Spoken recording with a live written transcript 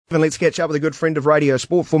And let's catch up with a good friend of Radio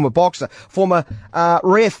Sport, former boxer, former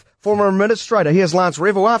ref, former administrator. Here's Lance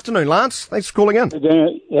Revel. Afternoon, Lance. Thanks for calling in.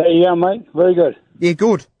 Yeah, mate. Very good. Yeah,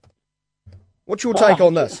 good. What's your take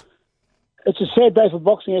on this? It's a sad day for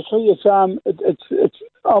boxing. Actually, I'm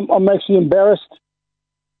actually embarrassed.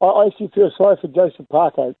 I actually feel sorry for Joseph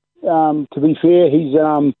Parker. To be fair, he's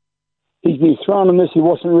been thrown on this. He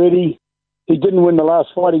wasn't ready. He didn't win the last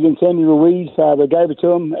fight against Andy Ruiz. They gave it to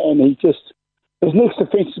him, and his next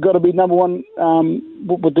offence has got to be number one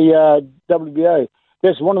with the WBO.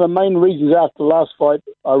 That's one of the main reasons after the last fight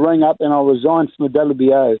I rang up and I resigned from the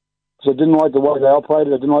WBO because I didn't like the way they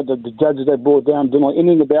operated. I didn't like the judges they brought down. Didn't like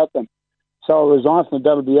anything about them. So I resigned from the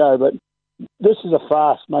WBO. But this is a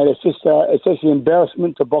farce, mate. It's actually an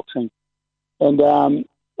embarrassment to boxing, and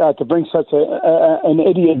to bring such an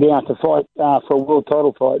idiot down to fight for a world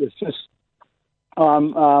title fight. It's just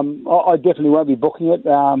I definitely won't be booking it.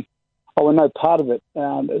 I want no part of it.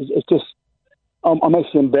 It's just, I'm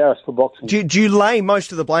actually embarrassed for boxing. Do you lay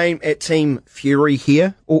most of the blame at Team Fury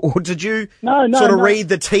here? Or did you read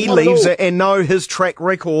the tea leaves and know his track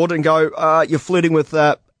record and go, you're flirting with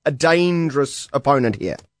a dangerous opponent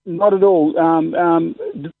here? Not at all.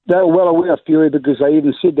 They were well aware of Fury because they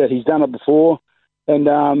even said that he's done it before. And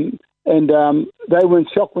they weren't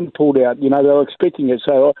shocked when he pulled out. You know, they were expecting it.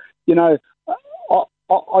 So, you know,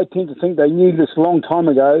 I tend to think they knew this a long time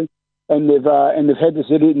ago. And they've had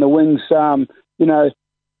this idiot in the wings. You know,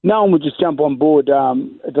 no one would just jump on board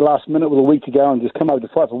at the last minute with a week to go and just come over to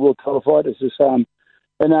fight for a world title fight. It's just,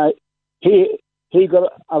 he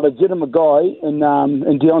got a legitimate guy in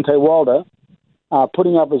Deontay Wilder,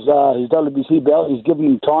 putting up his WBC belt. He's given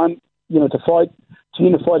him time, you know, to fight, to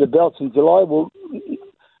unify the belts in July. Well,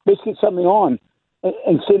 let's get something on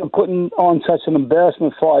instead of putting on such an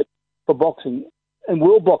embarrassment fight for boxing and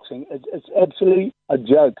world boxing. It's absolutely a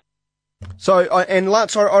joke. So, and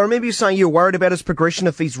Lance, I remember you saying you're worried about his progression,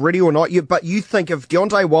 if he's ready or not, but you think if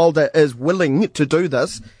Deontay Wilder is willing to do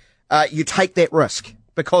this, you take that risk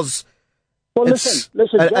because... Well, listen,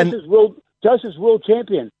 Joseph's world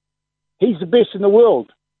champion. He's the best in the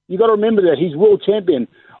world. You got to remember that. He's world champion.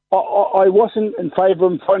 I wasn't in favour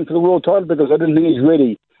of him fighting for the world title because I didn't think he's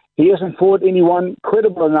ready. He hasn't fought anyone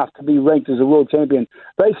credible enough to be ranked as a world champion.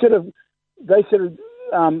 They should have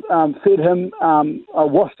fed him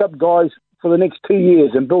washed-up guys for the next 2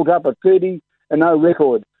 years and built up a 30-0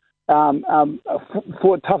 record.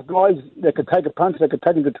 Fought tough guys that could take a punch, that could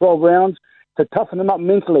take him to 12 rounds, to toughen him up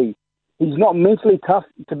mentally. He's not mentally tough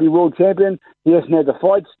to be world champion. He hasn't had the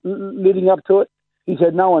fights leading up to it. He's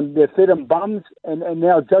had no one. They've fed him bums, and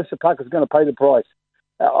now Joseph Parker's going to pay the price.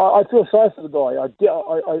 I feel sorry for the guy.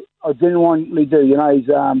 I genuinely do. You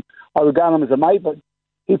know, I regard him as a mate, but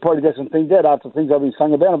he probably doesn't think that after things I've been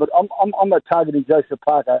saying about him. But I'm not targeting Joseph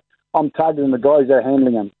Parker. I'm targeting the guys that are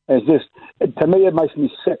handling him. And it's just, to me, it makes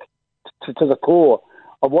me sick to the core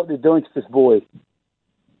of what they're doing to this boy.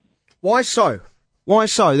 Why so? Why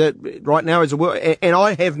so? That right now is and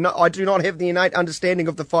I do not have the innate understanding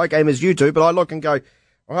of the fight game as you do. But I look and go,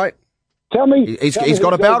 all right. He's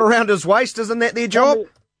got a belt around his waist. Isn't that their job?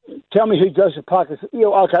 Tell me who Joseph Parker is. Yeah,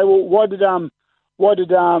 okay. Well, why did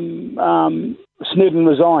Snedden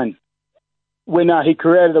resign when he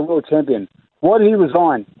created a world champion? Why did he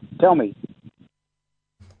resign? Tell me.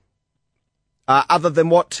 Other than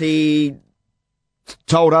what he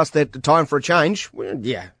told us that the time for a change,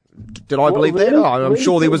 yeah. Did I believe that? Oh, I'm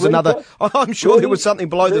sure there was another. I'm sure there was something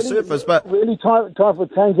below the surface, but really time for a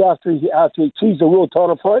change after he achieves a world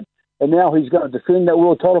title fight, and now he's going to defend that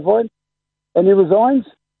world title fight, and he resigns.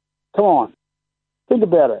 Come on, think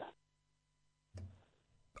about it.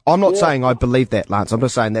 I'm not saying I believe that, Lance. I'm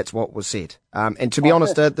just saying that's what was said. And to be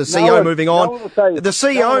honest, the CEO moving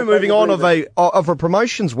on of a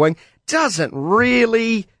promotions wing doesn't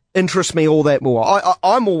really interest me all that more.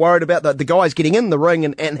 I'm more worried about the guys getting in the ring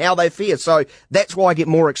and how they fare. So that's why I get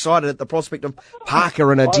more excited at the prospect of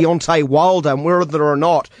Parker and a Deontay Wilder, and whether or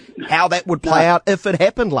not how that would play out if it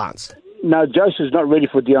happened, Lance. No, Joseph's not ready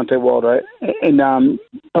for Deontay Wilder, and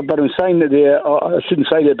but I'm saying that I shouldn't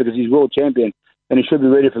say that because he's world champion and he should be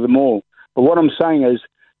ready for them all. But what I'm saying is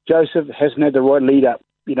Joseph hasn't had the right lead up.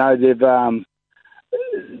 You know, they've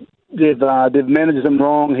managed him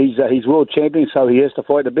wrong. He's world champion, so he has to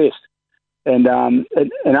fight the best. And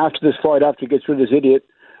after this fight, after he gets rid of this idiot,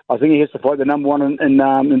 I think he has to fight the number one in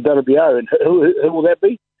WBO. And who will that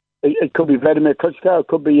be? It could be Vladimir Klitschko. It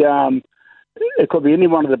could be any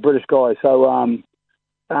one of the British guys. So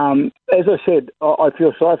as I said, I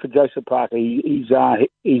feel sorry for Joseph Parker. He's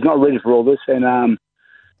not ready for all this, and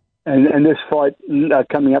this fight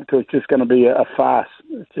coming up to it's just going to be a farce.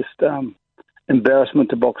 It's just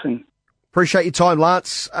embarrassment to boxing. Appreciate your time,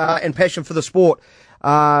 Lance, and passion for the sport.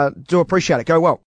 Do appreciate it. Go well.